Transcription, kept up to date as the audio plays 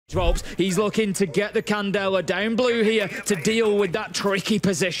Volps, he's looking to get the Candela down. Blue here to deal with that tricky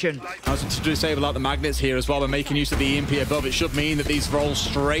position. I was to disable out the magnets here as well by making use of the EMP above. It should mean that these roll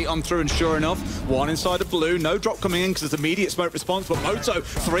straight on through, and sure enough, one inside of Blue. No drop coming in because there's immediate smoke response, but Moto,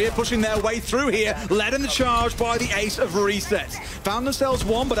 3 are pushing their way through here, led in the charge by the ace of resets. Found themselves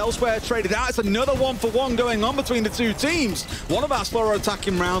one, but elsewhere traded out. It's another 1-for-1 going on between the two teams. One of our slower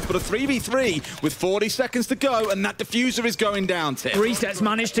attacking rounds, but a 3v3 with 40 seconds to go, and that diffuser is going down, Tim. Resets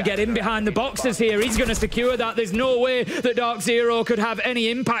managed to get in behind the boxes here. He's going to secure that. There's no way that DarkZero could have any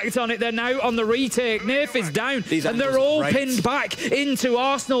impact on it. They're now on the retake. Nerf is down, and they're all pinned back into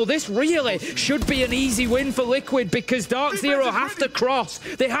Arsenal. This really should be an easy win for Liquid because DarkZero have to cross.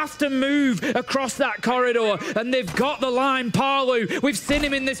 They have to move across that corridor, and they've got the line. Parlu, we've seen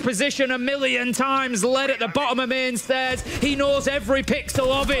him in this position a million times, led at the bottom of main stairs. He knows every pixel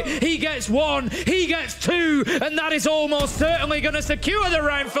of it. He gets 1, he gets 2, and that is almost certainly going to secure the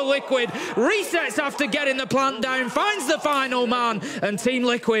round for Liquid. Resets after getting the plant down, finds the final man, and Team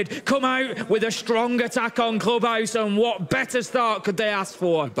Liquid come out with a strong attack on Clubhouse, and what better start could they ask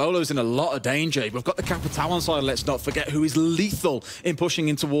for? Beaulo's in a lot of danger. We've got the Capital on side, let's not forget, who is lethal in pushing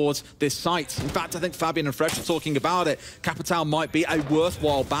in towards this site. In fact, I think Fabian and Fresh are talking about it. Capital might be a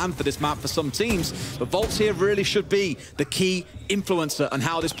worthwhile ban for this map for some teams, but Volts here really should be the key influencer on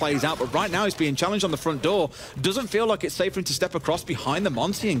how this plays out. But right now he's being challenged on the front door. Doesn't feel like it's safe for him to step across behind the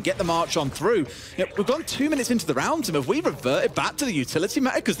Monty and get the march on through. You know, we've gone 2 minutes into the round, Tim. Have we reverted back to the utility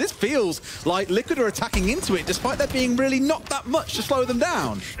meta? Because this feels like Liquid are attacking into it, despite there being really not that much to slow them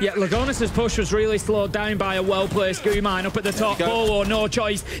down. Yeah, Lagonis' push was really slowed down by a well-placed Gumine up at the top. Beaulo, no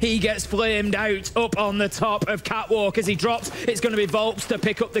choice. He gets flamed out up on the top of Catwalk. As he drops, it's going to be Volps to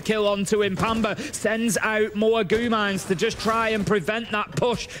pick up the kill onto him. Pamba sends out more Gumines to just try and prevent that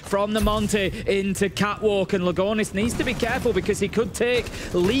push from the Monty into Catwalk, and Lagonis needs to be careful because he could take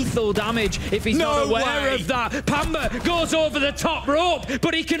lethal damage if he's not aware of that. Pamba goes over the top rope,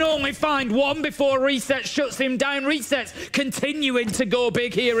 but he can only find one before Resets shuts him down. Resets continuing to go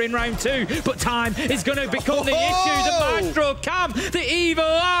big here in round 2, but time is going to become the issue. The Maestro Cam, the evil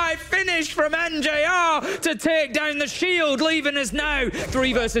eye finish from NJR to take down the shield, leaving us now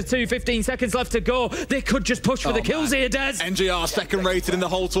 3 versus 2, 15 seconds left to go. They could just push for the kills here, Des. NJR second rated in the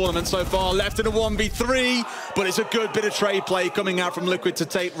whole tournament so far, left in a 1v3, but it's a good bit of trade play coming out from Liquid to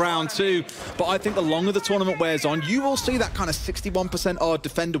take round 2. But I think the longer the tournament wears on, you will see that kind of 61% odd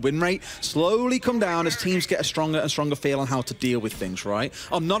defender win rate slowly come down as teams get a stronger and stronger feel on how to deal with things, right?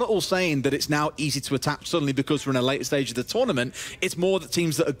 I'm not at all saying that it's now easy to attack suddenly because we're in a later stage of the tournament. It's more that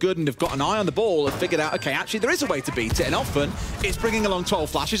teams that are good and have got an eye on the ball have figured out, okay, actually there is a way to beat it, and often it's bringing along 12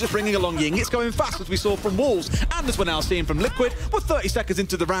 flashes, it's bringing along Ying, it's going fast as we saw from Wolves, and as we're now seeing from Liquid. We're 30 seconds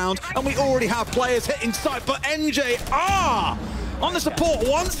into the round, and we already have players hitting sight, but NJR on the support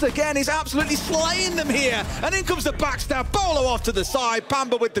once again is absolutely slaying them here. And in comes the backstab. Beaulo off to the side.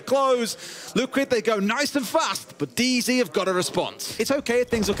 Pamba with the close. Liquid, they go nice and fast, but DZ have got a response. It's okay if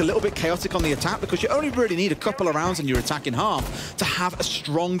things look a little bit chaotic on the attack because you only really need a couple of rounds in your attacking half to have a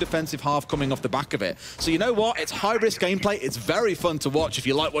strong defensive half coming off the back of it. So you know what? It's high-risk gameplay. It's very fun to watch if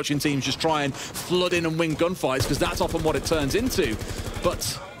you like watching teams just try and flood in and win gunfights, because that's often what it turns into.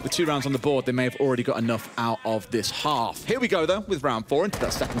 But with 2 rounds on the board, they may have already got enough out of this half. Here we go, though, with round 4 into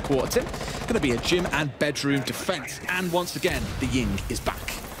that second quarter, Tim. Going to be a gym and bedroom defense. And once again, the Ying is back.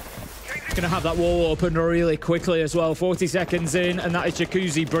 Going to have that wall open really quickly as well. 40 seconds in, and that is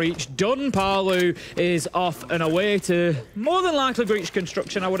Jacuzzi breach done. Parlu is off and away to more than likely breach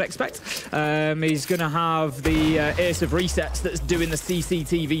construction, I would expect. He's going to have the ace of resets that's doing the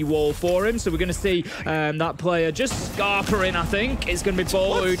CCTV wall for him. So we're going to see that player just scarpering, I think. It's going to be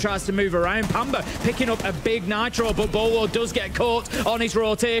Beaulo who tries to move around. Pamba picking up a big nitro, but Beaulo does get caught on his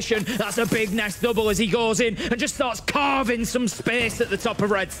rotation. That's a big nest double as he goes in and just starts carving some space at the top of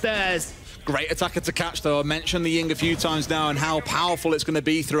red stairs. Great attacker to catch, though. I mentioned the Ying a few times now and how powerful it's going to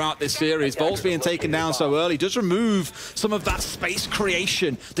be throughout this series. Volts being taken down so early does remove some of that space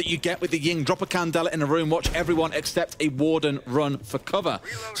creation that you get with the Ying. Drop a Candela in a room, watch everyone except a Warden run for cover.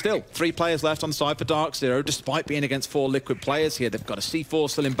 Still, 3 players left on the side for DarkZero, despite being against 4 Liquid players here. They've got a C4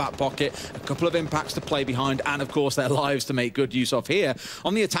 still in back pocket, a couple of impacts to play behind, and of course their lives to make good use of here.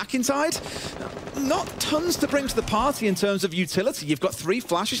 On the attacking side, not tons to bring to the party in terms of utility. You've got 3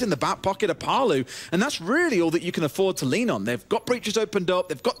 flashes in the back pocket of Parlu, and that's really all that you can afford to lean on. They've got breaches opened up,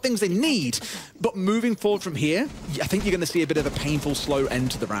 they've got things they need, but moving forward from here, I think you're going to see a bit of a painful, slow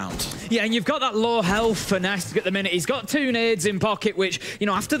end to the round. Yeah, and you've got that low health for Nesk at the minute. He's got 2 nades in pocket, which, you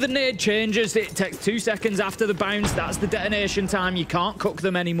know, after the nade changes, it takes 2 seconds after the bounce. That's the detonation time. You can't cook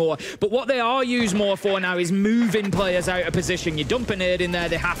them anymore. But what they are used more for now is moving players out of position. You dump a nade in there,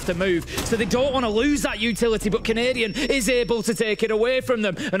 they have to move. So they don't want to lose that utility, but Canadian is able to take it away from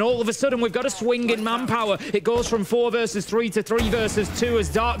them. And all of a sudden, we've got a swing in manpower. It goes from 4 versus 3 to 3 versus 2 as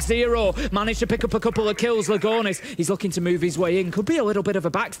DarkZero managed to pick up a couple of kills. Lagonis, he's looking to move his way in. Could be a little bit of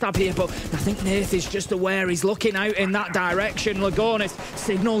a backstab here, but I think Nath is just aware. He's looking out in that direction. Lagonis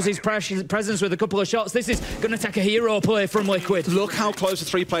signals his presence with a couple of shots. This is going to take a hero play from Liquid. Look how close the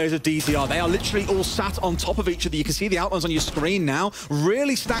 3 players of DZ are. They are literally all sat on top of each other. You can see the outlines on your screen now.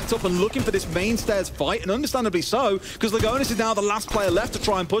 Really stacked up and looking for this main stairs fight, and understandably so, because Lagonis is now the last player left to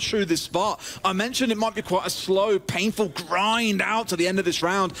try and push through this spot. I mentioned it might be quite a slow, painful grind out to the end of this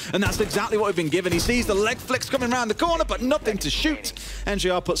round, and that's exactly what we've been given. He sees the leg flicks coming around the corner, but nothing to shoot.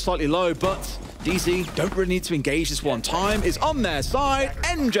 NJR put slightly low, but DZ don't really need to engage this one. Time is on their side.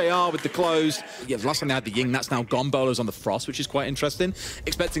 NJR with the close. Yeah, last time they had the Ying, that's now gone. Beaulo's on the Frost, which is quite interesting.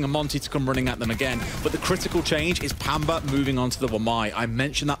 Expecting a Monty to come running at them again. But the critical change is Pamba moving on to the Wamai. I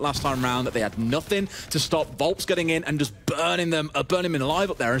mentioned that last time round that they had nothing to stop Volps getting in and just burning them alive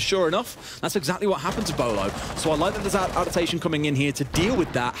up there. And sure enough, that's exactly what happened to Beaulo. So I like that there's adaptation coming in here to deal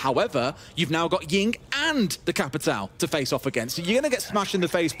with that. However, you've now got Ying and the Capitale to face off against. So you're going to get smashed in the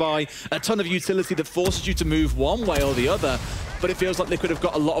face by a ton of utility that forces you to move one way or the other. But it feels like Liquid have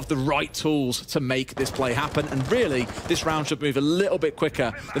got a lot of the right tools to make this play happen. And really, this round should move a little bit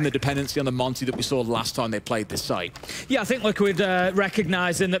quicker than the dependency on the Monty that we saw last time they played this site. Yeah, I think Liquid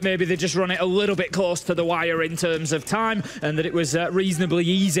recognising that maybe they just run it a little bit close to the wire in terms of time, and that it was reasonably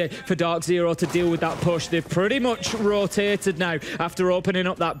easy for DarkZero to deal with that push. They've pretty much rotated now after opening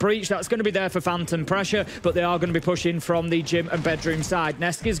up that breach. That's going to be there for Phantom pressure, but they are going to be pushing from the gym and bedroom side.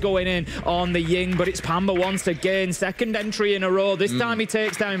 Nesk is going in on the Ying, but it's Pamba once again. Second entry in a row. This time he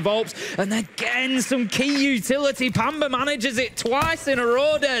takes down Volps, and again some key utility. Pamba manages it twice in a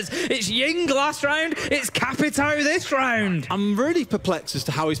row, Des. It's Ying last round, it's Capitao this round. I'm really perplexed as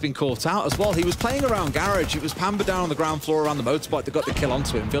to how he's been caught out as well. He was playing around Garage. It was Pamba down on the ground floor around the motorbike that got the kill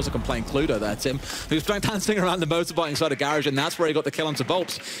onto him. Feels like I'm playing Cluedo there, Tim. He was dancing around the motorbike inside a Garage, and that's where he got the kill onto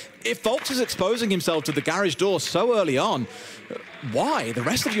Volps. If Volps is exposing himself to the Garage door so early on, why? The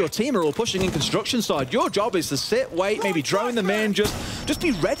rest of your team are all pushing in construction side. Your job is to sit, wait, maybe drone them in, just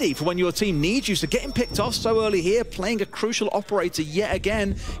be ready for when your team needs you. So getting picked off so early here, playing a crucial operator yet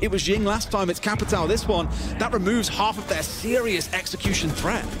again. It was Ying last time, it's Capitao this one. That removes half of their serious execution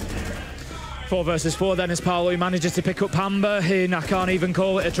threat. 4 versus 4 then as Paulo manages to pick up Pamba in. I can't even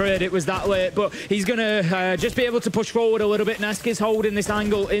call it a trade, it was that late, but he's going to just be able to push forward a little bit. Nesk is holding this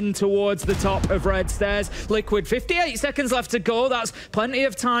angle in towards the top of red stairs. Liquid, 58 seconds left to go. That's plenty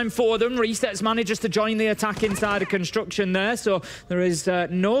of time for them. Resets manages to join the attack inside of construction there, so there is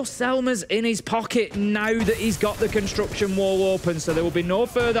no Selmas in his pocket now that he's got the construction wall open, so there will be no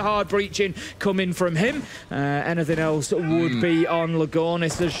further hard breaching coming from him. Anything else would be on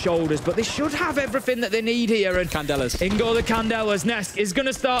Lagonis' shoulders, but they should have everything that they need here. And Candelas. In go the Candelas. Nesk is going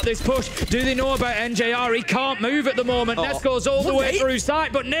to start this push. Do they know about NJR? He can't move at the moment. Nesk goes all the way through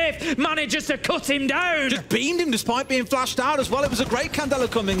sight, but Nath manages to cut him down. Just beamed him despite being flashed out as well. It was a great Candela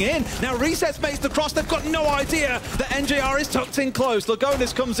coming in. Now Resets makes the cross. They've got no idea that NJR is tucked in close.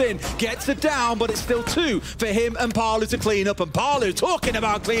 Lagonis comes in, gets it down, but it's still 2 for him and Palu to clean up. And Palu, talking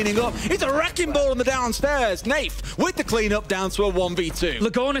about cleaning up, it's a wrecking ball on the downstairs. Nath with the cleanup down to a 1v2.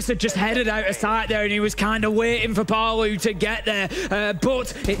 Lagonis had just headed out of sight there, and he was kind of waiting for Palu to get there,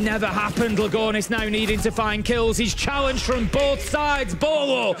 but it never happened. Lagonis now needing to find kills. He's challenged from both sides.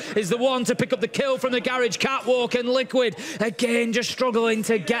 Beaulo is the one to pick up the kill from the Garage catwalk, and Liquid again just struggling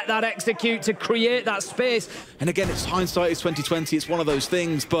to get that execute to create that space. And again, it's hindsight, it's 2020, it's one of those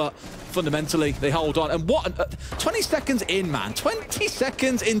things, but fundamentally they hold on. And what 20 seconds in, man, 20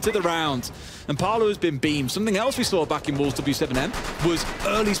 seconds into the round, and Palu has been beamed. Something else we saw back in Wolves W7M was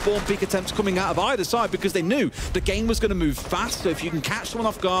early spawn peak attempts coming out of either side, because they knew the game was going to move fast. So if you can catch someone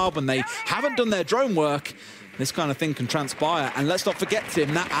off guard when they haven't done their drone work, this kind of thing can transpire. And let's not forget,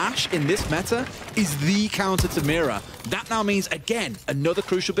 Tim, that Ashe in this meta is the counter to Mira. That now means, again, another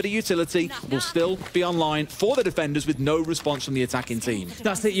crucial bit of utility will still be online for the defenders with no response from the attacking team.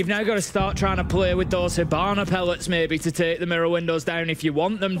 That's it. You've now got to start trying to play with those Hibana pellets maybe to take the Mira windows down if you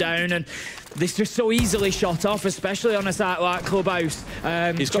want them down. And this just so easily shot off, especially on a site like Clubhouse,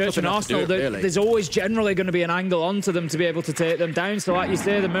 Church and Arsenal. There's always generally going to be an angle onto them to be able to take them down. So like you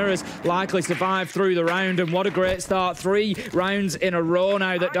say, the Mira's likely survive through the round, and what a a great start. 3 rounds in a row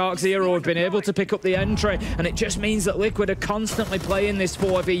now that DarkZero have been able to pick up the entry, and it just means that Liquid are constantly playing this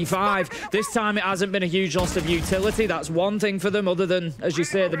 4v5. This time it hasn't been a huge loss of utility. That's one thing for them, other than, as you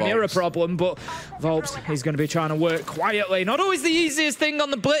say, the mirror problem. But Volps, he's going to be trying to work quietly. Not always the easiest thing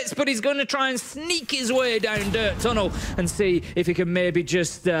on the blitz, but he's going to try and sneak his way down Dirt Tunnel and see if he can maybe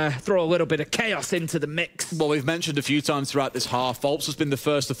just throw a little bit of chaos into the mix. Well, we've mentioned a few times throughout this half, Volps has been the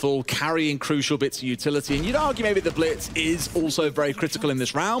first to fall, carrying crucial bits of utility, and you'd argue maybe the blitz is also very critical in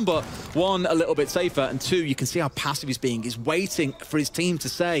this round, but one, a little bit safer, and two, you can see how passive he's being. He's waiting for his team to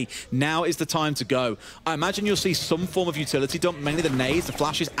say, now is the time to go. I imagine you'll see some form of utility dump, mainly the nades, the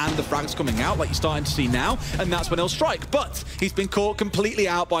flashes, and the frags coming out, like you're starting to see now, and that's when he'll strike. But he's been caught completely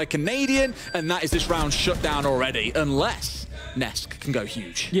out by Canadian, and that is this round shut down already, unless Nesk can go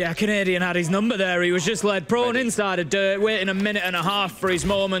huge. Yeah, Canadian had his number there. He was just led prone inside of Dirt, waiting a minute and a half for his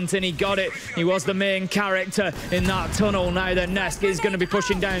moment, and he got it. He was the main character in that tunnel. Now then, Nesk is going to be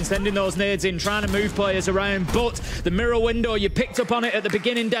pushing down, sending those nades in, trying to move players around, but the mirror window, you picked up on it at the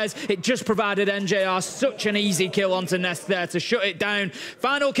beginning, Des. It just provided NJR such an easy kill onto Nesk there to shut it down.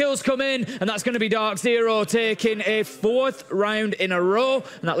 Final kills come in, and that's going to be DarkZero taking a 4th round in a row,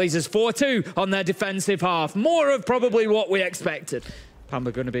 and that leaves us 4-2 on their defensive half. More of probably what we expected.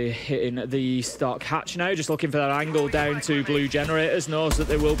 Pamba going to be hitting the stock hatch now, just looking for that angle down to blue generators, knows that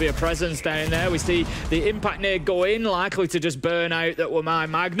there will be a presence down there. We see the impact nade go in, likely to just burn out that were my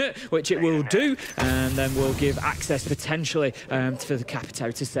magnet, which it will do, and then we'll give access potentially for the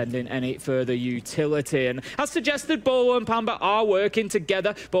Capitao to send in any further utility. And as suggested, Beaulo and Pamba are working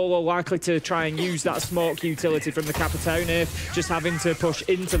together. Beaulo likely to try and use that smoke utility from the Capitao, Nif just having to push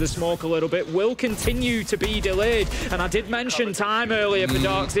into the smoke a little bit, will continue to be delayed. And I did mention time earlier for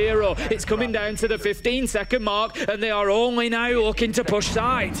DarkZero. It's coming down to the 15-second mark, and they are only now looking to push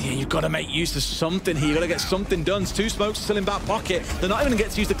side. Yeah, you've got to make use of something here. You've got to get something done. 2 smokes still in back pocket. They're not even going to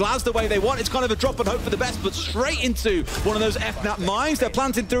get to use the glass the way they want. It's kind of a drop and hope for the best, but straight into one of those FNAP mines. They're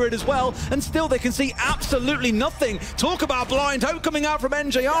planting through it as well, and still they can see absolutely nothing. Talk about blind hope coming out from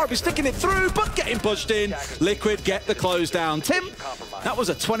NJR. Be sticking it through, but getting pushed in. Liquid get the close down. Tim, that was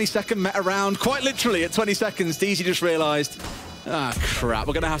a 20-second meta round. Quite literally at 20 seconds, DZ just realized, ah, crap,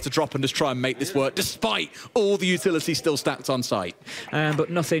 we're going to have to drop and just try and make this work, despite all the utility still stacked on site.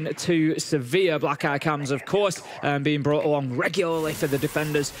 But nothing too severe. Black Eye Cams, of course, being brought along regularly for the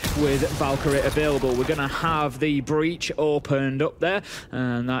defenders with Valkyrie available. We're going to have the breach opened up there,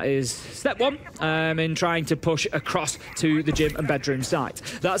 and that is step 1 in trying to push across to the gym and bedroom site.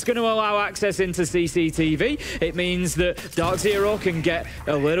 That's going to allow access into CCTV. It means that DarkZero can get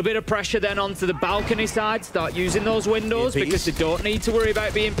a little bit of pressure then onto the balcony side, start using those windows, because they don't need to worry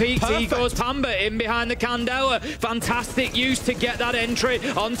about being peaked. Perfect. He goes Pamba in behind the Candela. Fantastic use to get that entry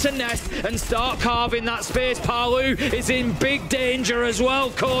onto Nest and start carving that space. Palu is in big danger as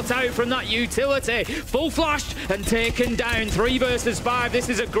well, caught out from that utility. Full flashed and taken down. 3 versus 5. This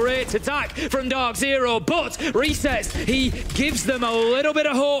is a great attack from DarkZero, but resets. He gives them a little bit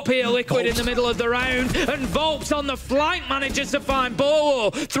of hope here, Liquid, in the middle of the round, and Volps on the flank manages to find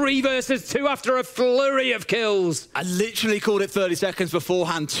Beaulo. 3 versus 2 after a flurry of kills. I literally called it 30 seconds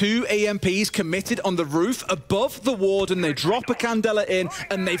beforehand. 2 AMPs committed on the roof above the warden. They drop a Candela in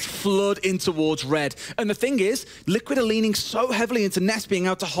and they flood in towards red. And the thing is, Liquid are leaning so heavily into Nest being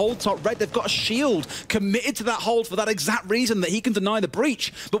able to hold top red. They've got a shield committed to that hold for that exact reason, that he can deny the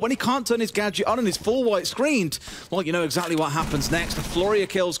breach. But when he can't turn his gadget on and his full white screened, well, you know exactly what happens next. The flurry of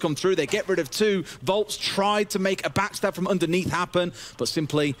kills come through. They get rid of 2. Volps tried to make a backstab from underneath happen, but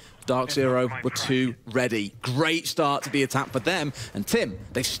simply DarkZero were too ready. Great start to the attack for them. And Tim,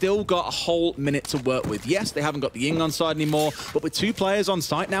 they've still got a whole minute to work with. Yes, they haven't got the Ying on side anymore, but with 2 players on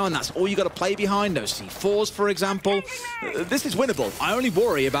site now, and that's all you got to play behind. No C4s, for example. This is winnable. I only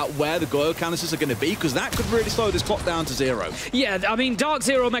worry about where the Goyo canisters are going to be, because that could really slow this clock down to 0. Yeah, I mean,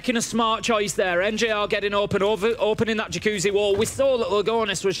 DarkZero making a smart choice there. NJR getting opening that jacuzzi wall. We saw that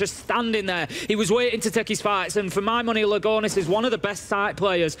Lagonis was just standing there. He was waiting to take his fights, and for my money, Lagonis is one of the best site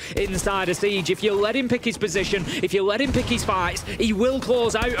players inside a siege. If you let him pick his position, if you let him pick his fights, he will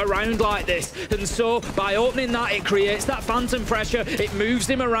close out a round like this. And so by opening that, it creates that phantom pressure, it moves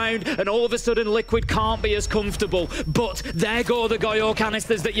him around, and all of a sudden Liquid can't be as comfortable. But there go the Goyo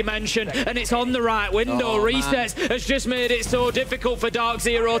canisters that you mentioned, and it's on the right window. Resets has just made it so difficult for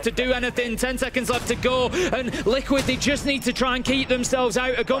DarkZero to do anything. 10 seconds left to go, and Liquid, they just need to try and keep themselves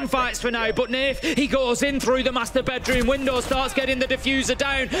out of gunfights for now. But Naif, he goes in through the master bedroom window, starts getting the diffuser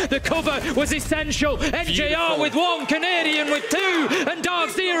down. The cover was essential. NJR with 1, Canadian with 2, and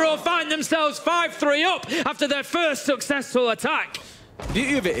DarkZero find themselves 5-3 up after their first successful attack. The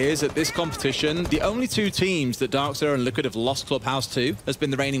beauty of it is, at this competition, the only two teams that DarkZero and Liquid have lost Clubhouse to has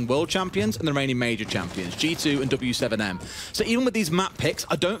been the reigning World Champions and the reigning Major Champions, G2 and W7M. So even with these map picks,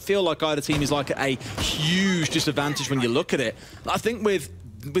 I don't feel like either team is like at a huge disadvantage when you look at it. I think with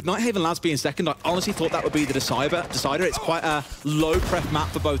Nighthaven Labs being second, I honestly thought that would be the decider. It's quite a low prep map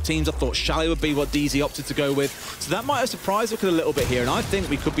for both teams. I thought Chalet would be what DZ opted to go with. So that might have surprised us a little bit here, and I think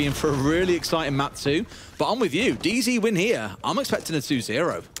we could be in for a really exciting map too. But I'm with you. DZ win here. I'm expecting a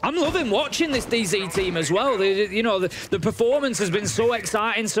 2-0. I'm loving watching this DZ team as well. The performance has been so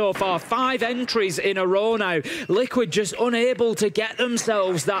exciting so far. 5 entries in a row now. Liquid just unable to get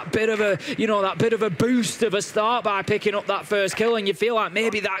themselves that bit of a boost of a start by picking up that first kill, and you feel like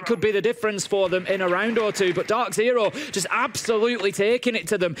maybe that could be the difference for them in a round or two. But DarkZero just absolutely taking it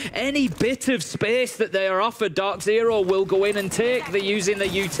to them. Any bit of space that they are offered, DarkZero will go in and take. They're using the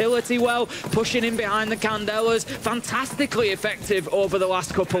utility well, pushing in behind the Candelas, fantastically effective over the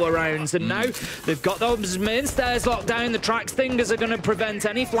last couple of rounds, and now they've got those main stairs locked down. The Trax Fingers are going to prevent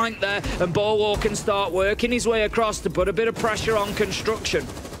any flank there, and Beaulo can start working his way across to put a bit of pressure on construction.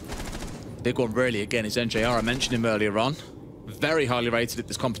 Big one really, again, is NJR. I mentioned him earlier on. Very highly rated at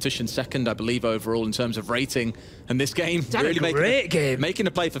this competition, second, I believe, overall in terms of rating. And this game, really making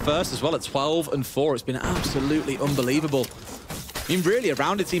a play for first as well at 12-4. It's been absolutely unbelievable. I mean, really, a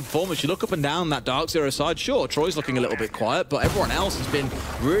rounded team performance. You look up and down that DarkZero side. Sure, Troy's looking a little bit quiet, but everyone else has been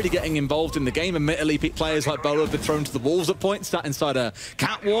really getting involved in the game. Admittedly, players like Beaulo have been thrown to the wolves at points, sat inside a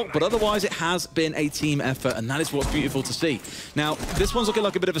catwalk, but otherwise it has been a team effort, and that is what's beautiful to see. Now, this one's looking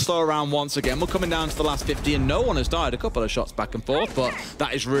like a bit of a slower round once again. We're coming down to the last 50, and no one has died. A couple of shots back and forth, but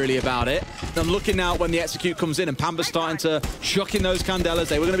that is really about it. I'm looking now when the execute comes in, and Pamba's starting to chuck in those Candelas.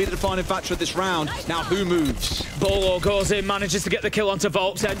 They were going to be the defining factor of this round. Now, who moves? Beaulo goes in, manages to get the kill onto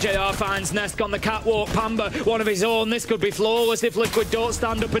Volps. NJR finds Nesk on the catwalk. Pamba, one of his own. This could be flawless if Liquid don't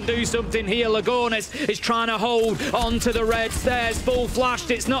stand up and do something here. Lagonis is trying to hold on to the red stairs. Full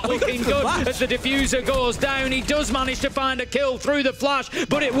flashed. It's not looking good as the diffuser goes down. He does manage to find a kill through the flash,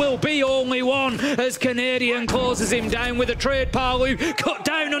 but it will be only one as Canadian closes him down with a trade. Palu cut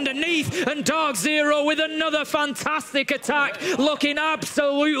down underneath, and DarkZero with another fantastic attack, looking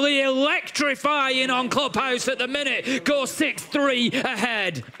absolutely electrifying on Clubhouse at the minute. Go 6-3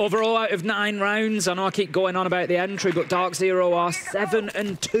 ahead. Overall, out of 9 rounds, I know I keep going on about the entry, but DarkZero are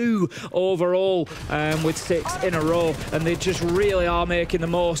 7-2 overall with 6 in a row, and they just really are making the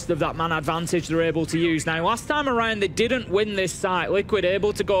most of that man advantage they're able to use. Now, last time around, they didn't win this site. Liquid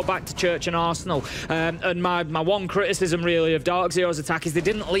able to go back to Church and Arsenal, and my one criticism really of DarkZero's attack is they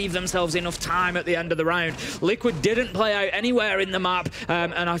didn't leave themselves enough time at the end of the round. Liquid didn't play out anywhere in the map,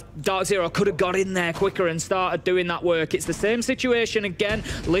 and DarkZero could have got in there quicker and started doing that work. It's the same situation again.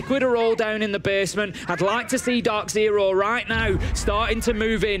 Liquid are all down in the basement. I'd like to see DarkZero right now starting to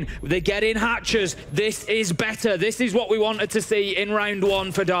move in. They get in hatches. This is better. This is what we wanted to see in round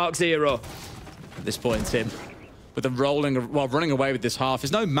 1 for DarkZero. At this point, Tim, with them running away with this half,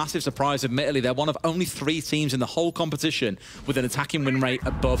 it's no massive surprise. Admittedly, they're one of only 3 teams in the whole competition with an attacking win rate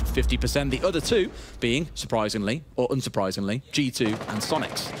above 50%. The other 2 being, surprisingly or unsurprisingly, G2 and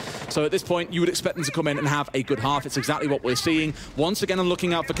Sonics. So at this point, you would expect them to come in and have a good half. It's exactly what we're seeing. Once again, I'm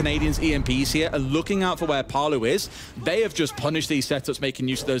looking out for Canadians' EMPs here and looking out for where Palu is. They have just punished these setups, making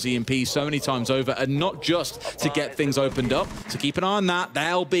use of those EMPs so many times over, and not just to get things opened up. So keep an eye on that.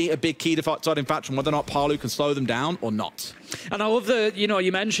 They'll be a big key deciding factor on whether or not Palu can slow them down or not. And I love the,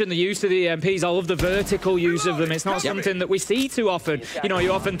 you mentioned the use of the EMPs. I love the vertical use of them. It's not something that we see too often.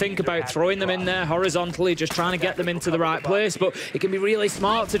 You often think about throwing them in there horizontally, just trying to get them into the right place, but it can be really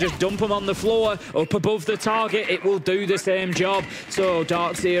smart to just dump them on the floor up above the target. It will do the same job. So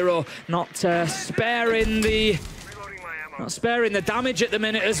DarkZero not sparing the damage at the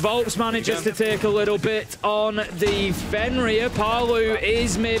minute as Volps manages to take a little bit on the Fenrir. Palu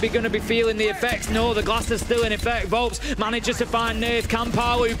is maybe going to be feeling the effects. No, the glass is still in effect. Volps manages to find Nath. Can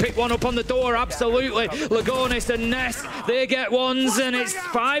Palu pick one up on the door? Absolutely. Lagonis and Ness, they get ones, and it's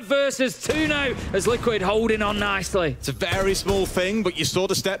 5 versus 2 now as Liquid holding on nicely. It's a very small thing, but you saw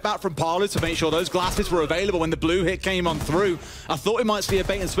the step back from Palu to make sure those glasses were available when the blue hit came on through. I thought we might see a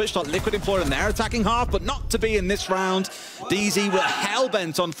bait and switch like Liquid employed in their attacking half, but not to be in this round. DZ were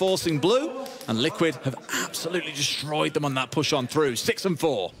hell-bent on forcing blue. And Liquid have absolutely destroyed them on that push on through. 6 and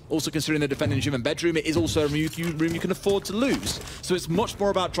 4. Also considering they're defending Human Bedroom, it is also a room you can afford to lose. So it's much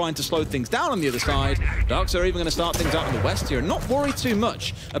more about trying to slow things down on the other side. DarkZero are even going to start things out in the west here and not worry too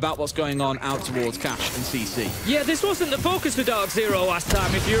much about what's going on out towards Cash and CC. Yeah, this wasn't the focus for DarkZero last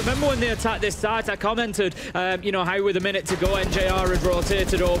time. If you remember when they attacked this site, I commented, you know, how with a minute to go, NJR had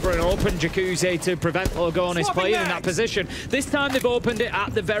rotated over and opened Jacuzzi to prevent Lagonis playing in that position. This time they've opened it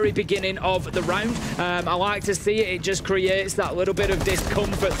at the very beginning of the round. I like to see it. It just creates that little bit of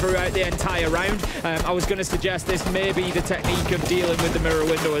discomfort throughout the entire round. I was going to suggest this may be the technique of dealing with the mirror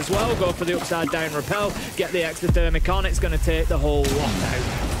window as well. Go for the upside down rappel, get the exothermic on. It's going to take the whole lot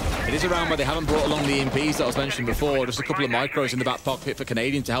out. It is a round where they haven't brought along the EMPs that I was mentioning before. Just a couple of micros in the back pocket for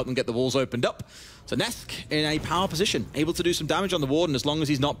Canadian to help them get the walls opened up. So Nesk in a power position, able to do some damage on the Warden as long as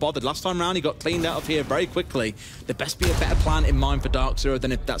he's not bothered. Last time round, he got cleaned out of here very quickly. There best be a better plan in mind for DarkZero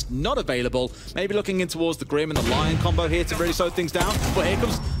than if that's not available. Maybe looking in towards the Grim and the Lion combo here to really slow things down. But here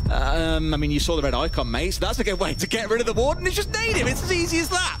comes, I mean, you saw the red icon, mate, so that's a good way to get rid of the Warden. It's just nade him. It's as easy as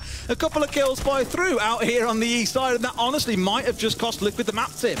that. A couple of kills by through out here on the east side, and that honestly might have just cost Liquid the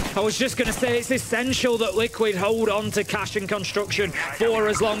map tip. I was just going to say it's essential that Liquid hold on to Cash and Construction for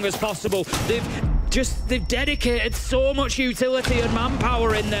as long as possible. They've dedicated so much utility and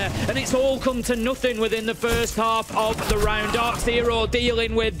manpower in there, and it's all come to nothing within the first half of the round. DarkZero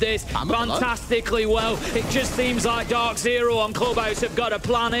dealing with this fantastically well. It just seems like DarkZero on Clubhouse have got a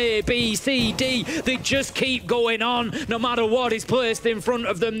plan A, B, C, D. They just keep going on. No matter what is placed in front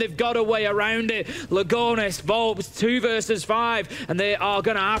of them, they've got a way around it. Lagonis, Volps, 2 versus 5, and they are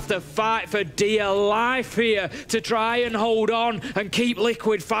going to have to fight for dear life here to try and hold on and keep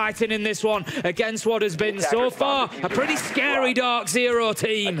Liquid fighting in this one against what has been so far a pretty scary DarkZero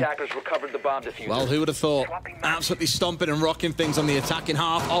team. Well, who would have thought? Absolutely stomping and rocking things on the attacking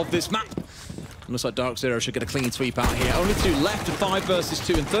half of this map. Looks like DarkZero should get a clean sweep out here. Only 2 left, 5 versus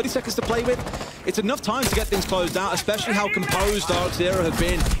 2, and 30 seconds to play with. It's enough time to get things closed out, especially how composed DarkZero have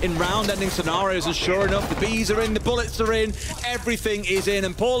been in round-ending scenarios. And sure enough, the bees are in, the bullets are in, everything is in.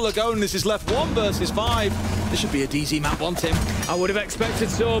 And Paul Lagonis is left 1 versus 5. This should be a DZ map 1, Tim. I would have expected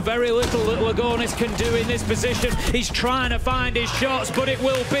so. Very little that Lagonis can do in this position. He's trying to find his shots, but it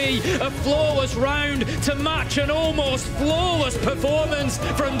will be a flawless round to match an almost flawless performance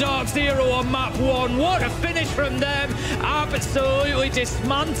from DarkZero on map 1. What a finish from them. Absolutely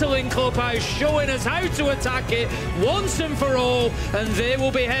dismantling Clubhouse, showing us how to attack it once and for all. And they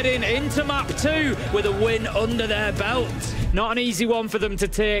will be heading into map 2 with a win under their belt. Not an easy one for them to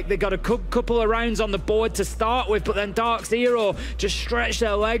take. They got a couple of rounds on the board to start with, but then DarkZero just stretched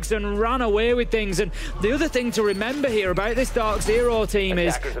their legs and ran away with things. And the other thing to remember here about this DarkZero team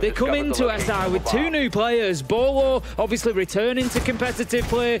is they come into SI with 2 new players. Beaulo obviously returning to competitive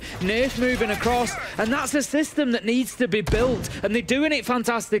play, Nath moving across, and that's a system that needs to be built. And they're doing it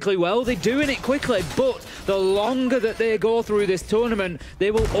fantastically well. They're doing it quickly, but the longer that they go through this tournament,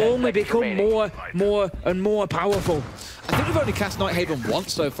 they will only become more and more powerful. I think we've only cast Nighthaven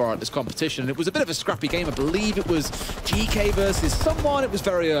once so far at this competition. It was a bit of a scrappy game. I believe it was GK versus someone. It was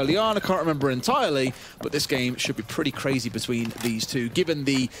very early on. I can't remember entirely, but this game should be pretty crazy between these two, given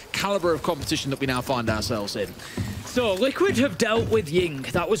the caliber of competition that we now find ourselves in. So, Liquid have dealt with Ying.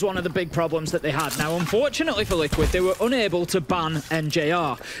 That was one of the big problems that they had. Now, unfortunately for Liquid, they were unable to ban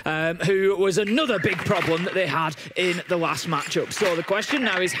NJR, who was another big problem that they had in the last matchup. So the question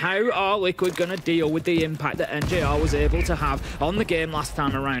now is, how are Liquid going to deal with the impact that NJR was able to have on the game last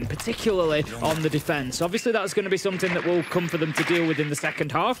time around, particularly on the defense? Obviously, that's going to be something that will come for them to deal with in the second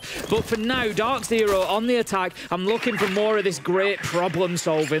half. But for now, DarkZero on the attack, I'm looking for more of this great problem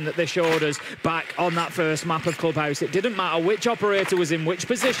solving that they showed us back on that first map of Clubhouse. It didn't matter which operator was in which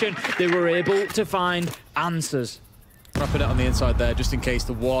position, they were able to find answers. Dropping it on the inside there, just in case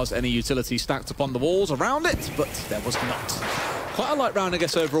there was any utility stacked upon the walls around it, but there was not. Quite a light round, I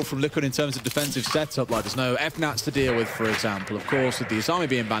guess, overall from Liquid in terms of defensive setup. Like, there's no FNATs to deal with, for example. Of course, with the Asami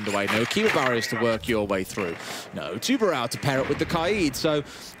being banned away, no Kiba barriers to work your way through. No Tubarao to pair up with the Kaid. So,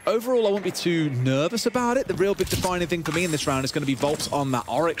 overall, I won't be too nervous about it. The real big defining thing for me in this round is going to be Volps on that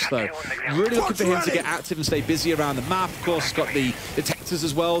Oryx, though. Really looking for him to get active and stay busy around the map. Of course, he's got the detectors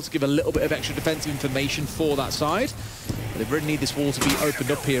as well to give a little bit of extra defensive information for that side. They really need this wall to be opened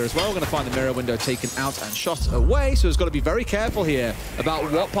up here as well. We're going to find the mirror window taken out and shot away, so he's got to be very careful here about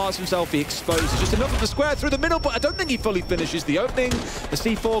what parts of himself he exposes. Just enough of the square through the middle, but I don't think he fully finishes the opening. The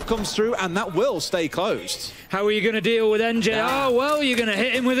C4 comes through, and that will stay closed. How are you going to deal with NJR? Well, you're going to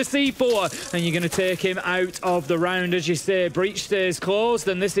hit him with a C4, and you're going to take him out of the round. As you say, breach stays closed,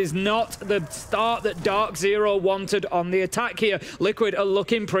 and this is not the start that DarkZero wanted on the attack here. Liquid are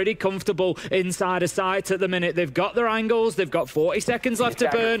looking pretty comfortable inside of sight at the minute. They've got their angles, they've got 40 seconds left to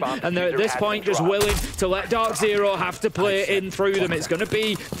burn, and they're at this point just willing to let DarkZero have to play in through them. It's going to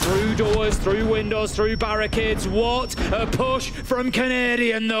be through doors, through windows, through barricades. What a push from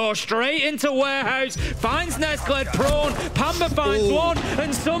Canadian, though. Straight into warehouse, finds Nestled prone, Pamba finds one,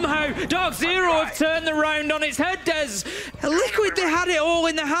 and somehow DarkZero have turned the round on its head, Des. Liquid, they had it all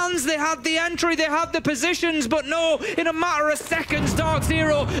in their hands. They had the entry, they had the positions, but no, in a matter of seconds,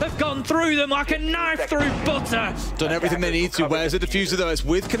 DarkZero have gone through them like a knife through butter. Done everything they need to. Where's the diffuser, though? It's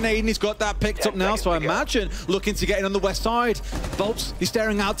with Canadian. He's got that picked up now, so I imagine looking to get in on the west side. Volps, he's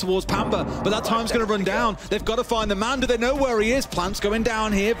staring out towards Pamba, but that time's going to run down. They've got to find the man. Do they know where he is? Plant's going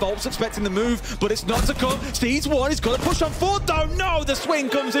down here. Volps expecting the move, but it's not to come. Sees one. He's got to push on forward, though. No, the swing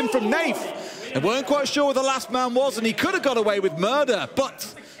comes in from Nath. They weren't quite sure where the last man was, and he could have got away with murder,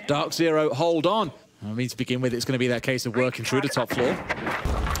 but DarkZero hold on. I mean, to begin with, it's going to be that case of working through the top floor.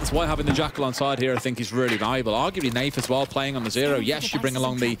 That's why having the Jackal on side here, I think, is really valuable. Arguably, Nath as well, playing on the zero. Yes, you bring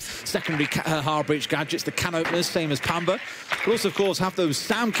along the secondary hard breach gadgets, the can openers, same as Pamba. But also, of course, have those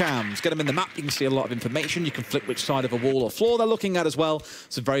sound cams. Get them in the map. You can see a lot of information. You can flick which side of a wall or floor they're looking at as well.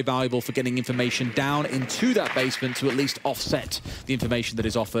 So very valuable for getting information down into that basement to at least offset the information that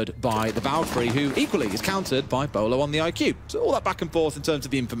is offered by the Valkyrie, who equally is countered by Beaulo on the IQ. So all that back and forth in terms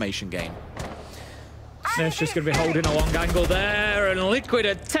of the information game. Smith's just going to be holding a long angle there, and Liquid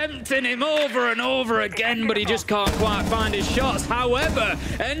attempting him over and over again, but he just can't quite find his shots. However,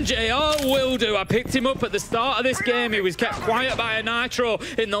 NJR will do. I picked him up at the start of this game. He was kept quiet by a Nitro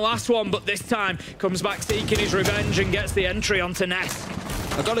in the last one, but this time comes back seeking his revenge and gets the entry onto Ness.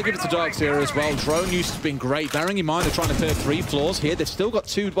 I've got to give it to DarkZero as well. Drone use has been great. Bearing in mind they're trying to clear 3 floors here. They've still got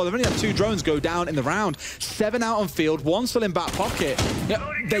 2, well, they've only had 2 drones go down in the round. 7 out on field, 1 still in back pocket.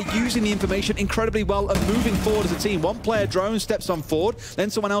 Yeah, they're using the information incredibly well and moving forward as a team. One player drone steps on forward, then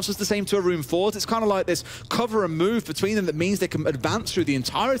someone else does the same to a room forward. It's kind of like this cover and move between them that means they can advance through the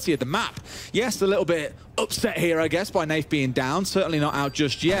entirety of the map. Yes, a little bit upset here, I guess, by Nath being down. Certainly not out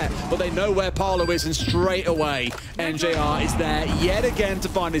just yet, but they know where Parlo is, and straight away, NJR is there yet again to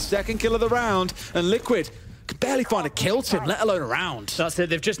find his second kill of the round, and Liquid can barely find a kill, Tim, let alone a round. That's it.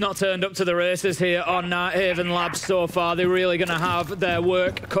 They've just not turned up to the races here on Haven Labs so far. They're really going to have their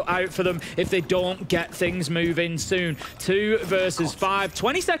work cut out for them if they don't get things moving soon. 2 versus 5.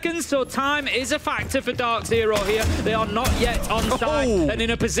 20 seconds, so time is a factor for DarkZero here. They are not yet on site and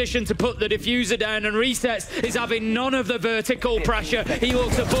in a position to put the diffuser down, and Resets is having none of the vertical pressure. He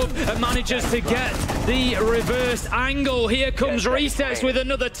looks above and manages to get the reverse angle. Here comes Resets with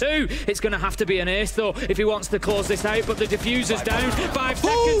another 2. It's going to have to be an ace, though, if he wants to close this out, but the diffuser's down. 5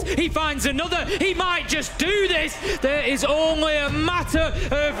 seconds, he finds another. He might just do this. There is only a matter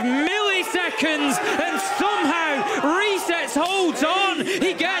of milliseconds, and somehow Resets holds on.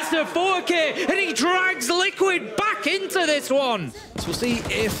 He gets a 4K, and he drags Liquid back into this one. So we'll see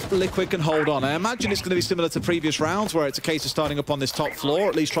if Liquid can hold on. I imagine it's going to be similar to previous rounds, where it's a case of starting up on this top floor,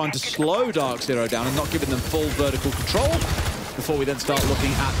 at least trying to slow DarkZero down and not giving them full vertical control, before we then start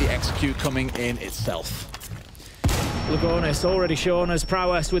looking at the execute coming in itself. Lagonis already shown his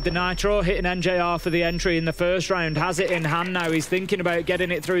prowess with the Nitro, hitting NJR for the entry in the first round. Has it in hand now. He's thinking about getting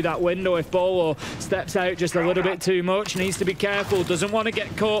it through that window. If Beaulo steps out just a little bit too much, needs to be careful. Doesn't want to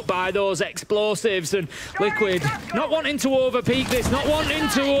get caught by those explosives. And Liquid not wanting to overpeak this, not wanting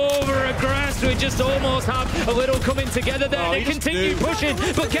to over-aggress. We just almost have a little coming together there. They continue pushing,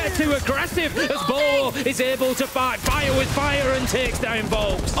 but get too aggressive as Beaulo is able to fight fire with fire and takes down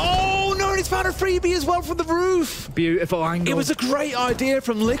Volps. Oh no, and he's found a freebie as well from the roof. Beautiful angle. It was a great idea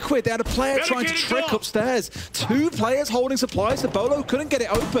from Liquid. They had a player trying to trick upstairs. 2 players holding supplies. The Beaulo couldn't get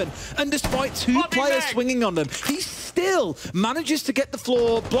it open. And despite 2 players swinging on them, he still manages to get the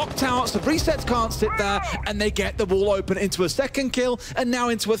floor blocked out, so Resets can't sit there, and they get the wall open into a second kill, and now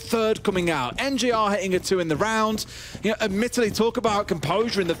into a third coming out. NJR hitting a 2 in the round. You know, admittedly, talk about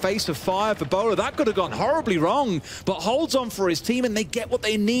composure in the face of fire for Beaulo. That could have gone horribly wrong, but holds on for his team, and they get what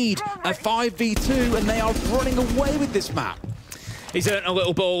they need. A 5v2, and they are running away with this map. He's earned a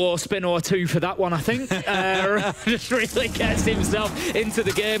little Beaulo spin or two for that one, I think. Just really gets himself into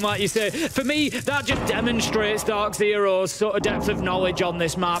the game, like you say. For me, that just demonstrates DarkZero's sort of depth of knowledge on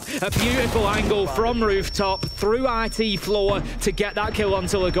this map. A beautiful angle from rooftop through IT floor to get that kill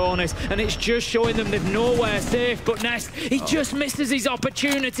onto Lagonis, and it's just showing them they've nowhere safe. But Nest, he just misses his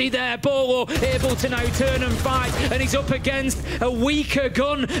opportunity there. Beaulo able to now turn and fight, and he's up against a weaker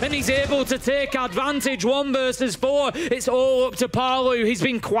gun, and he's able to take advantage. 1 versus 4. It's all up to Palu. He's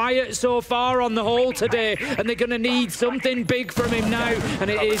been quiet so far on the whole today, and they're going to need something big from him now, and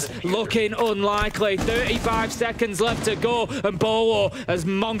it is looking unlikely. 35 seconds left to go, and Beaulo, as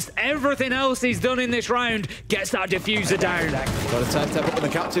amongst everything else he's done in this round, gets that diffuser down. Got to tap up when the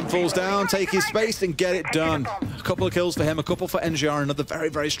captain falls down, take his space and get it done. A couple of kills for him, a couple for NGR, another very,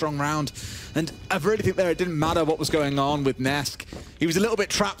 very strong round. And I really think there it didn't matter what was going on with Nesk. He was a little bit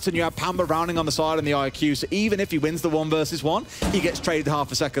trapped, and you have Pamba rounding on the side in the IQ, so even if he wins the 1 versus 1, he gets traded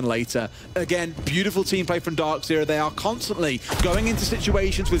half a second later. Again, beautiful team play from DarkZero. They are constantly going into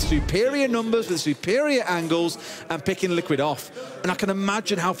situations with superior numbers, with superior angles, and picking Liquid off. And I can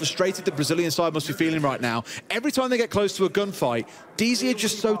imagine how frustrated the Brazilian side must be feeling right now. Every time they get close to a gunfight, DZ are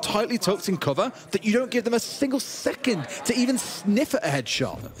just so tightly tucked in cover that you don't give them a single second to even sniff at a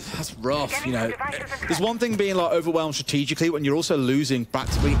headshot. That's rough, you know. There's one thing being like overwhelmed strategically when you're also losing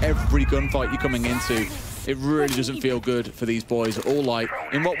practically every gunfight you're coming into. It really doesn't feel good for these boys at all. Like,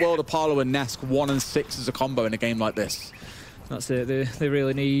 in what world are Paolo and Nesk 1 and 6 as a combo in a game like this? That's it. They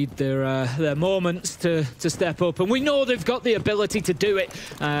really need their moments to step up, and we know they've got the ability to do it.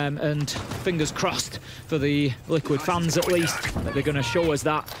 And fingers crossed for the Liquid fans, at least, that they're going to show us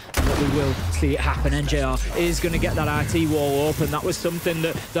that, and that we will see it happen. NJR is going to get that IT wall open. That was something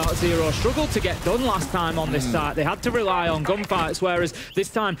that DarkZero struggled to get done last time on this site. They had to rely on gunfights, whereas this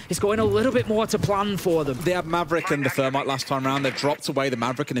time it's going a little bit more to plan for them. They had Maverick and the Thermite last time around. They dropped away the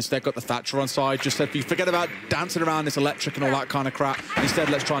Maverick and instead got the Thatcher on side. Just said, forget about dancing around this electric and all that kind of crap.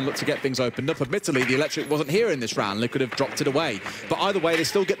 Instead, let's try and look to get things opened up. Admittedly, the electric wasn't here in this round. They could have dropped it away. But either way, they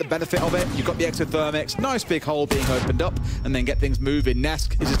still get the benefit of it. You've got the exothermics, nice big hole being opened up, and then get things moving.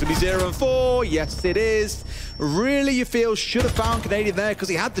 Nesk, is this going to be 0 and 4? Yes, it is. Really, you feel, should have found Canadian there because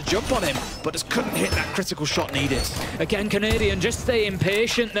he had the jump on him, but just couldn't hit that critical shot needed. Again, Canadian just staying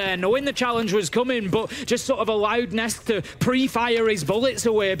patient there, knowing the challenge was coming, but just sort of allowed Nesk to pre-fire his bullets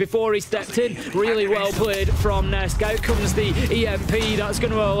away before he stepped in. Really well played from Nesk. Out comes the EMP. That's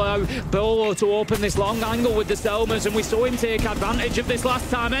going to allow Beaulo to open this long angle with the Selmas, and we saw him take advantage of this last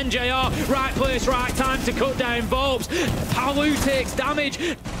time. NJR, right place, right time to cut down Volps. Palu takes damage.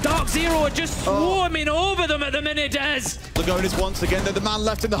 DarkZero are just swarming over them at the minute, Des. Lagonis once again, they're the man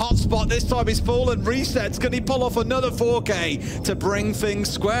left in the hot spot. This time he's fallen. Resets. Can he pull off another 4K to bring things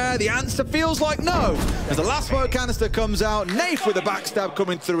square? The answer feels like no. As the last smoke canister comes out, Nafe with a backstab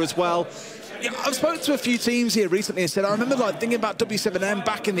coming through as well. Yeah, I've spoken to a few teams here recently and said, I remember like thinking about W7M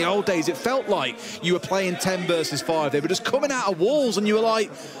back in the old days. It felt like you were playing 10 versus 5. They were just coming out of walls and you were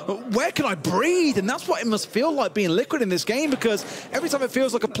like, where can I breathe? And that's what it must feel like being Liquid in this game, because every time it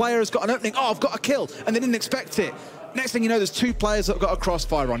feels like a player has got an opening, oh, I've got a kill, and they didn't expect it. Next thing you know, there's 2 players that have got a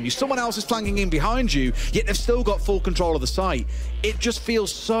crossfire on you. Someone else is flanking in behind you, yet they've still got full control of the site. It just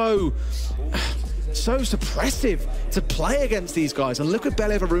feels so suppressive to play against these guys, and Liquid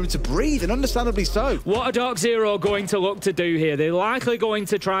barely have a room to breathe, and understandably so. What are DarkZero going to look to do here? They're likely going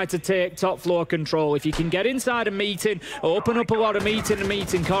to try to take top floor control. If you can get inside a meeting, open up a lot of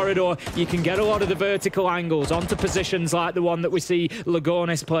meeting corridor, you can get a lot of the vertical angles onto positions like the one that we see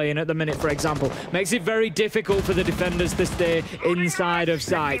Lagonis playing at the minute, for example. Makes it very difficult for the defenders to stay inside of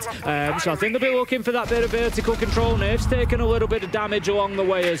sight. So I think they'll be looking for that bit of vertical control. Nerf's taken a little bit of damage along the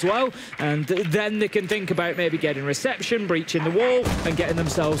way as well, and then they can think about maybe getting reception, breaching the wall, and getting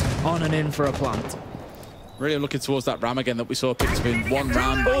themselves on and in for a plant. Really looking towards that ram again that we saw picked up in one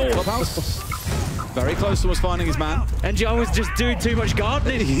round. Clubhouse. Very close to us finding his man. NGR was just doing too much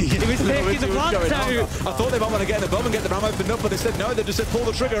gardening. He was taking the plant out. I thought they might want to get in above and get the ram opened up, but they said no, they just said pull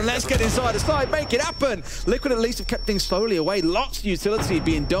the trigger and let's get inside the side, make it happen. Liquid at least have kept things slowly away. Lots of utility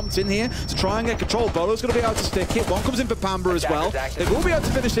being dumped in here to try and get control. Beaulo's going to be able to stick it. One comes in for Pamba as well. They will be able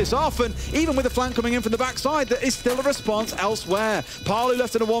to finish this off, and even with the flank coming in from the backside, there is still a response elsewhere. Palu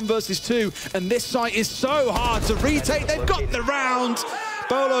left in a 1 versus 2, and this site is so hard to retake. They've got the round.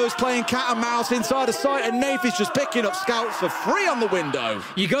 Beaulo's playing cat and mouse inside a site, and Nath is just picking up scouts for free on the window.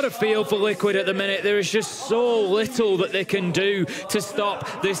 You got to feel for Liquid at the minute. There is just so little that they can do to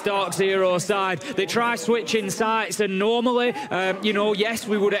stop this DarkZero side. They try switching sites, and normally, you know, yes,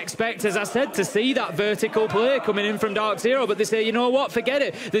 we would expect, as I said, to see that vertical play coming in from DarkZero, but they say, you know what, forget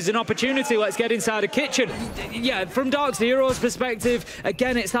it. There's an opportunity, let's get inside a kitchen. Yeah, from DarkZero's perspective,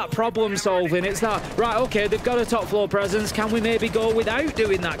 again, it's that problem solving. It's that, right, okay, they've got a top floor presence. Can we maybe go without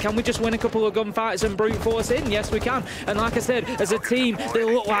doing that? Can we just win a couple of gunfights and brute force in? Yes, we can. And like I said, as a team, they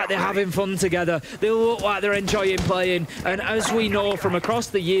look like they're having fun together. They look like they're enjoying playing. And as we know from across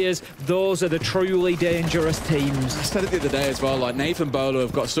the years, those are the truly dangerous teams. I said it the other day as well, like Nath and Beaulo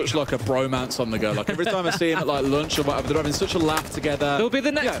have got such like a bromance on the go. Like every time I see them at like lunch or whatever, they're having such a laugh together. They'll be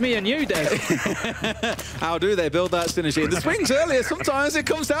the next me and you, Dave. How do they build that synergy? The swings earlier, sometimes it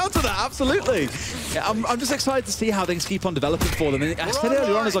comes down to that, absolutely. Yeah, I'm just excited to see how things keep on developing for them. And I said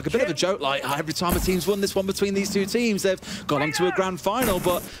earlier on, it's like a bit of a joke, like every time a team's won this one between these two teams, they've gone on to a grand final.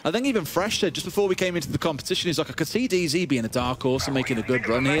 But I think even Fresh said, just before we came into the competition, he's like, I could see DZ being a dark horse and making a good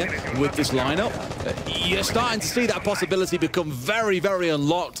run here with this lineup. You're starting to see that possibility become very, very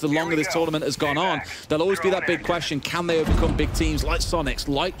unlocked the longer this tournament has gone on. There'll always be that big question, can they overcome big teams like Sonics,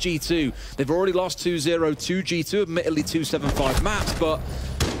 like G2? They've already lost 2-0 to G2, admittedly 2-7-5 maps, but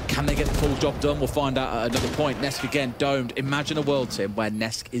can they get the full job done? We'll find out at another point. Nesk again domed. Imagine a world, Tim, where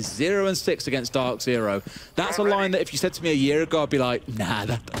Nesk is 0-6 against DarkZero. That's a line that if you said to me a year ago, I'd be like, nah,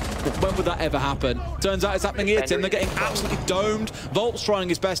 when would that ever happen? Turns out it's happening here, Tim. They're getting absolutely domed. Volt's trying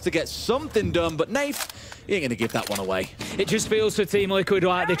his best to get something done, but Nath, he ain't going to give that one away. It just feels to Team Liquid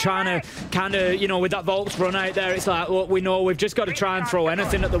like they're trying to kind of, you know, with that Volt's run out there, it's like, look, we know we've just got to try and throw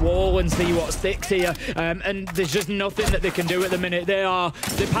anything at the wall and see what sticks here. And there's just nothing that they can do at the minute. They're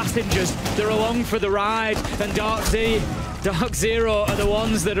passengers. They're along for the ride. And DarkZero are the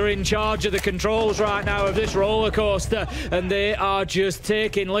ones that are in charge of the controls right now of this roller coaster, and they are just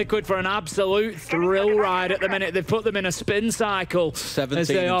taking Liquid for an absolute thrill ride at the minute. They've put them in a spin cycle as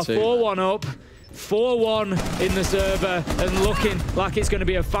they are 4-1 up. 4-1 in the server and looking like it's going to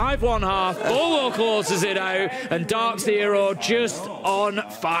be a 5-1 half. Beaulo closes it out, and DarkZero just on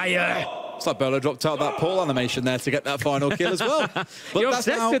fire. It's like Beaulo dropped out that Paul animation there to get that final kill as well. But you're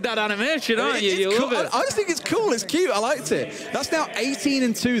obsessed with that animation, aren't you? You love it. I just think it's cool. It's cute. I liked it. That's now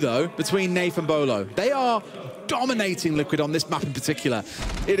 18-2, though, between Nath and Beaulo. They are dominating Liquid on this map in particular.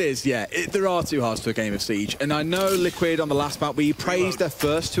 It is, yeah. There are two halves to a game of Siege. And I know Liquid on the last map, we praised their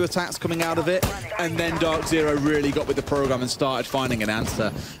first two attacks coming out of it, and then DarkZero really got with the program and started finding an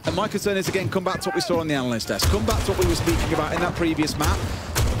answer. And my concern is, again, come back to what we saw on the analyst desk. Come back to what we were speaking about in that previous map.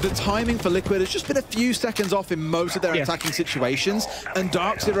 The timing for Liquid has just been a few seconds off in most of their attacking situations, and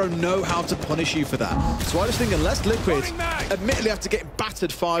DarkZero know how to punish you for that. So I just think unless Liquid, admittedly, have to get battered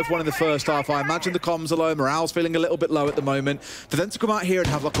 5-1 in the first half, I imagine the comms are low, morale's feeling a little bit low at the moment. For them to come out here and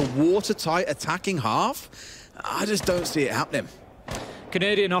have like a watertight attacking half, I just don't see it happening.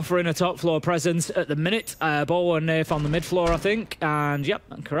 Canadian offering a top floor presence at the minute. Beaulo and Nath on the mid floor, I think. And yep,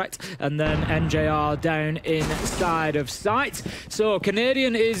 correct. And then NJR down inside of sight. So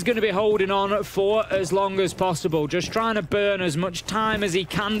Canadian is going to be holding on for as long as possible. Just trying to burn as much time as he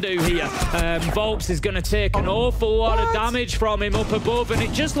can do here. Volps is going to take an awful lot of damage from him up above. And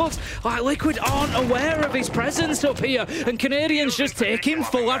it just looks like Liquid aren't aware of his presence up here. And Canadian's just taking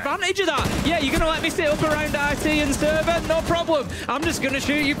full advantage of that. Yeah, you're going to let me sit up around IT and server? No problem. I'm just going to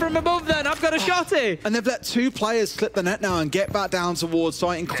shoot you from above then. I've got a shotty. And they've let two players slip the net now and get back down towards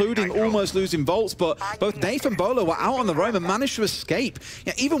site, including almost losing Volts, but both Nath and Beaulo were out on the roam and managed to escape.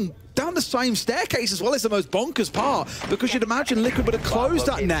 Yeah, even down the same staircase as well is the most bonkers part, because you'd imagine Liquid would have closed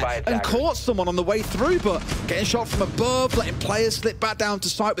that net and caught someone on the way through, but getting shot from above, letting players slip back down to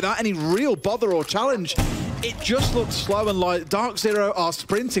site without any real bother or challenge. It just looks slow, and like DarkZero are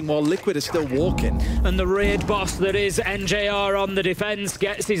sprinting while Liquid is still walking. And the raid boss that is NJR on the defense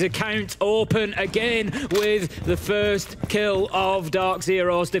gets his account open again with the first kill of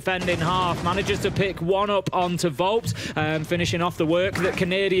DarkZero's defending half. Manages to pick one up onto Volps, finishing off the work that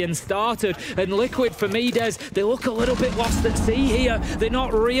Canadian started. And Liquid, for me, Des, they look a little bit lost at sea here. They're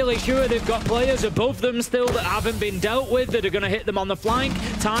not really sure. They've got players above them still that haven't been dealt with, that are going to hit them on the flank.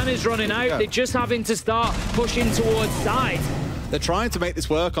 Time is running out. They're just having to start pushing towards side. They're trying to make this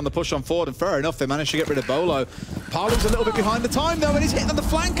work on the push on forward, and fair enough, they managed to get rid of Beaulo. Palu's a little bit behind the time, though, and he's hitting on the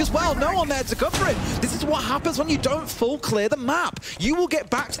flank as well. No one there to cover it. This is what happens when you don't full clear the map. You will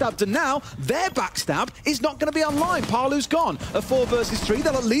get backstabbed, and now their backstab is not going to be online. Palu's gone. A 4 versus 3,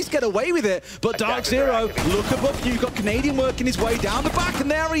 they'll at least get away with it. But DarkZero, look above you. You've got Canadian working his way down the back,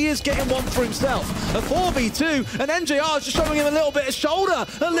 and there he is getting one for himself. A 4v2, and NJR is just showing him a little bit of shoulder,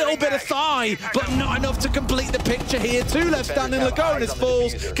 a little bit of thigh, but not enough to complete the picture here. 2 left standing, Lagonis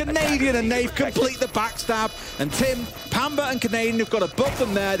falls. Canadian and Nave complete the backstab, and Tim, Pamba and Canadian have got above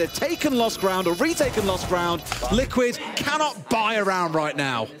them there. They've taken lost ground, or retaken lost ground. Liquid cannot buy around right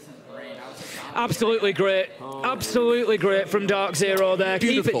now. Absolutely great from DarkZero there.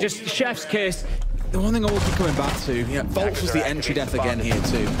 Beautiful. Keep it just chef's kiss. The one thing I will keep coming back to, yeah, Volks was the entry death again here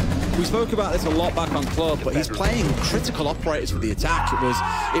too. We spoke about this a lot back on Club, but he's playing critical operators for the attack. It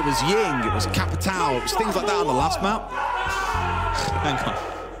was Ying, it was Capitao, it was things like that on the last map. Hang on.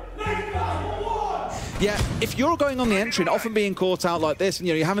 Yeah, if you're going on the entry and often being caught out like this, and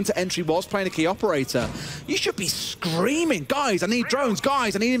you're having to entry whilst playing a key operator, you should be screaming, guys, I need drones,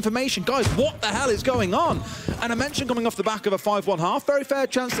 guys, I need information, guys, what the hell is going on? And I mentioned coming off the back of a 5-1 half, very fair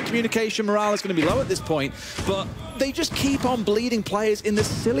chance that communication morale is going to be low at this point, but they just keep on bleeding players in the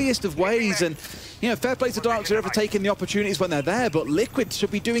silliest of ways. And you know, fair play to DarkZero for taking the opportunities when they're there, but Liquid should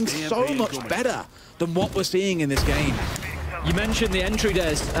be doing so much better than what we're seeing in this game. You mentioned the entry,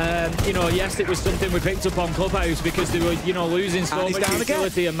 Des. You know, yes, it was something we picked up on Clubhouse because they were, you know, losing so much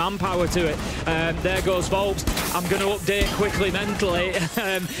utility and manpower to it. There goes Volks. I'm going to update quickly mentally.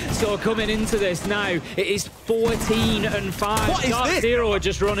 So coming into this now, it is 14-5. DarkZero are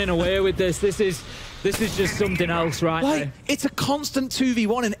just running away with this. This is just something else right now. It's a constant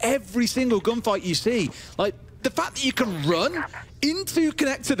 2v1 in every single gunfight you see. Like, the fact that you can run into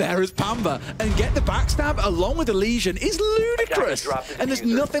connector there as Pamba and get the backstab along with the Legion is ludicrous. And there's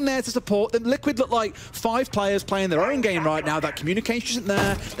nothing there to support them. Liquid look like 5 players playing their own game right now. That communication isn't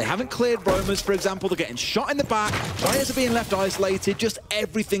there. They haven't cleared roamers, for example. They're getting shot in the back. Players are being left isolated. Just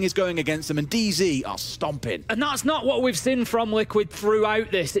everything is going against them, and DZ are stomping. And that's not what we've seen from Liquid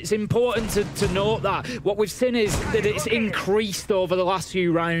throughout this. It's important to note that. What we've seen is that it's increased over the last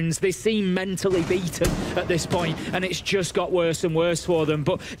few rounds. They seem mentally beaten at this point, and it's just got worse and worse for them.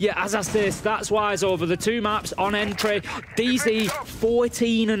 But yeah, as I say, stats-wise, over the 2 maps on entry, DZ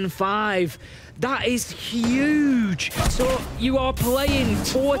 14-5. That is huge. So you are playing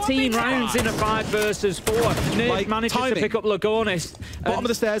 14 rounds in a 5 versus 4. Nate manages to pick up Lagonis. Bottom of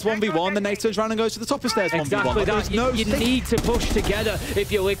the stairs, 1v1. Then Nate turns around and goes to the top of the stairs, 1v1. Exactly that. You need to push together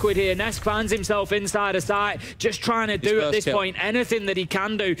if you're Liquid here. Nesk finds himself inside a site, just trying to do at this point anything that he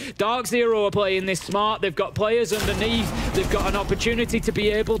can do. DarkZero are playing this smart. They've got players underneath. They've got an opportunity to be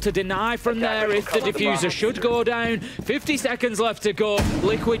able to deny from there if the diffuser should go down. 50 seconds left to go.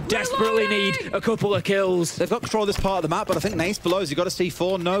 Liquid desperately need a couple of kills. They've got control of this part of the map, but I think Nace below, has he got a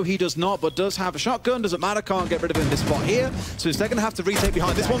C4? No, he does not, but does have a shotgun. Doesn't matter, can't get rid of him in this spot here. So they're going to have to retake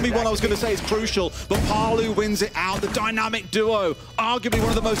behind. This 1v1 I was going to say is crucial, but Palu wins it out. The dynamic duo, arguably one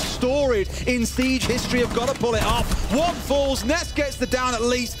of the most storied in Siege history, have got to pull it off. One falls, Ness gets the down at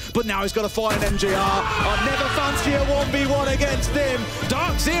least, but now he's got to find NJR. I'd never fancy a 1v1 against him.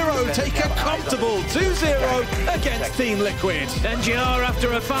 DarkZero take a comfortable 2-0 against Team Liquid. NJR,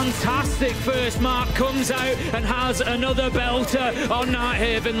 after a fantastic first mark, comes out and has another belter on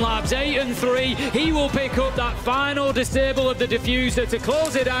Nighthaven Labs. 8-3. He will pick up that final disable of the diffuser to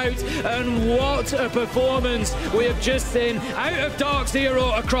close it out. And what a performance we have just seen out of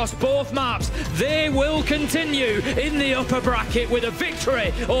DarkZero across both maps. They will continue in the upper bracket with a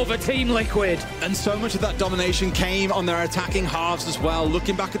victory over Team Liquid. And so much of that domination came on their attacking halves as well.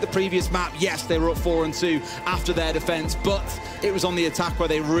 Looking back at the previous map, yes, they were up 4-2 after their defense, but it was on the attack where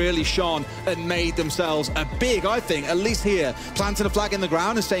they really shone and made themselves a big, I think, at least here, planting a flag in the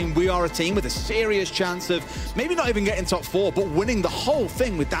ground and saying we are a team with a serious chance of maybe not even getting top 4, but winning the whole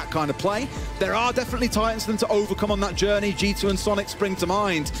thing with that kind of play. There are definitely titans for them to overcome on that journey. G2 and Sonic spring to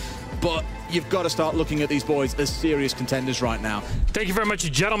mind, but you've got to start looking at these boys as serious contenders right now. Thank you very much,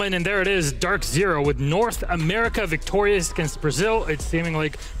 gentlemen. And there it is, DarkZero with North America victorious against Brazil. It's seeming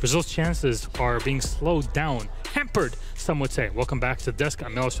like Brazil's chances are being slowed down, hampered, some would say. Welcome back to the desk.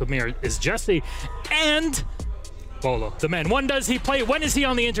 I'm Melis. With me is Jesse and Beaulo, the man. When does he play? When is he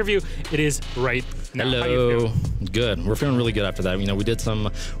on the interview? It is right now. How you Hello. feel? Good. We're feeling really good after that. You know, we did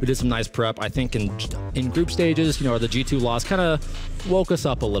some nice prep. I think in group stages, you know, the G2 loss kind of woke us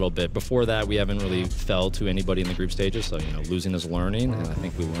up a little bit. Before that, we haven't really fell to anybody in the group stages. So, you know, losing is learning, and I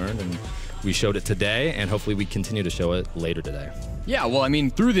think we learned, and we showed it today, and hopefully we continue to show it later today. Yeah, well, I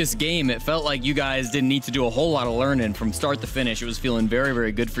mean, through this game, it felt like you guys didn't need to do a whole lot of learning from start to finish. It was feeling very,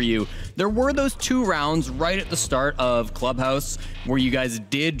 very good for you. There were those 2 rounds right at the start of Clubhouse where you guys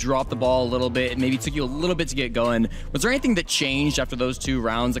did drop the ball a little bit. It maybe took you a little bit to get going. Was there anything that changed after those 2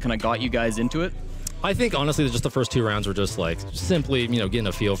 rounds that kind of got you guys into it? I think, honestly, just the first 2 rounds were just like simply, you know, getting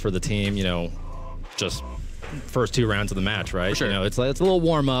a feel for the team, you know, just first 2 rounds of the match, right? Sure. You know, it's a little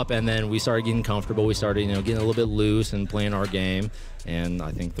warm up, and then we started getting comfortable. We started, you know, getting a little bit loose and playing our game, and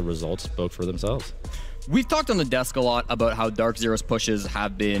I think the results spoke for themselves. We've talked on the desk a lot about how DarkZero's pushes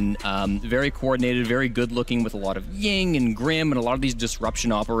have been very coordinated, very good looking with a lot of Ying and Grim and a lot of these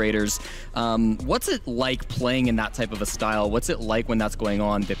disruption operators. What's it like playing in that type of a style? What's it like when that's going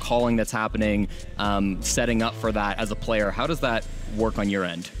on, the calling that's happening, setting up for that as a player? How does that work on your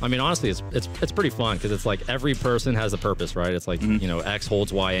end? I mean, honestly, it's pretty fun because it's like every person has a purpose, right? It's like, you know, X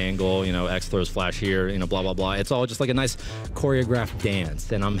holds Y angle, you know, X throws flash here, you know, blah, blah, blah. It's all just like a nice choreographed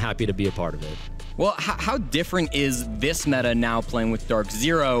dance, and I'm happy to be a part of it. Well, how different is this meta now playing with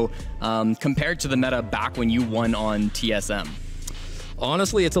DarkZero compared to the meta back when you won on TSM?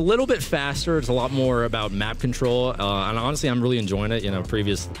 Honestly, it's a little bit faster. It's a lot more about map control, and honestly, I'm really enjoying it. You know,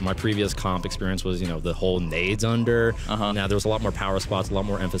 my previous comp experience was, you know, the whole nades under. Now there's a lot more power spots, a lot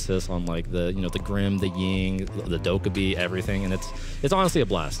more emphasis on like the, you know, the Grim, the Ying, the Dokkaebi, everything, and it's honestly a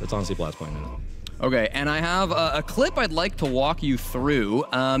blast. It's honestly a blast playing it. Okay, and I have a clip I'd like to walk you through.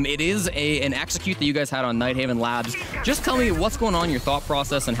 It is an execute that you guys had on Nighthaven Labs. Just tell me what's going on, your thought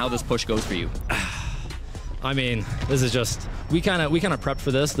process, and how this push goes for you. I mean, this is just, we kind of prepped for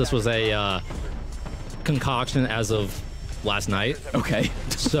this. This was a concoction as of last night. Okay.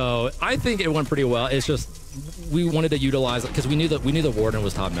 So I think it went pretty well. It's just we wanted to utilize it because we knew the Warden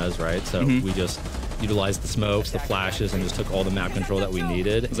was top mez, right? So we just utilized the smokes, the flashes, and just took all the map control that we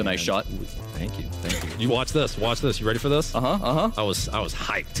needed. It was a nice shot. Thank you, thank you. You watch this, watch this. You ready for this? I was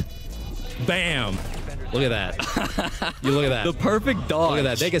hyped. Bam! Look at that. You look at that. The perfect dodge. Look at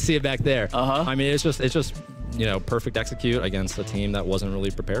that. They can see it back there. I mean, it's just you know, perfect execute against a team that wasn't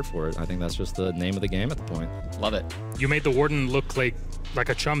really prepared for it. I think that's just the name of the game at the point. Love it. You made the Warden look like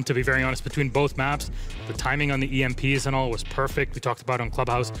a chum, to be very honest, between both maps. The timing on the EMPs and all was perfect. We talked about it on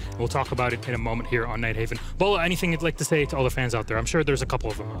Clubhouse, and we'll talk about it in a moment here on Nighthaven. Beaulo, anything you'd like to say to all the fans out there? I'm sure there's a couple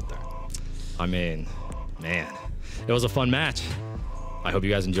of them out there. I mean, man, it was a fun match. I hope you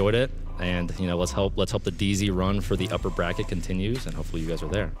guys enjoyed it, and you know, let's help the DZ run for the upper bracket continues, and hopefully you guys are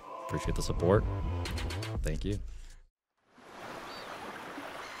there. Appreciate the support. Thank you.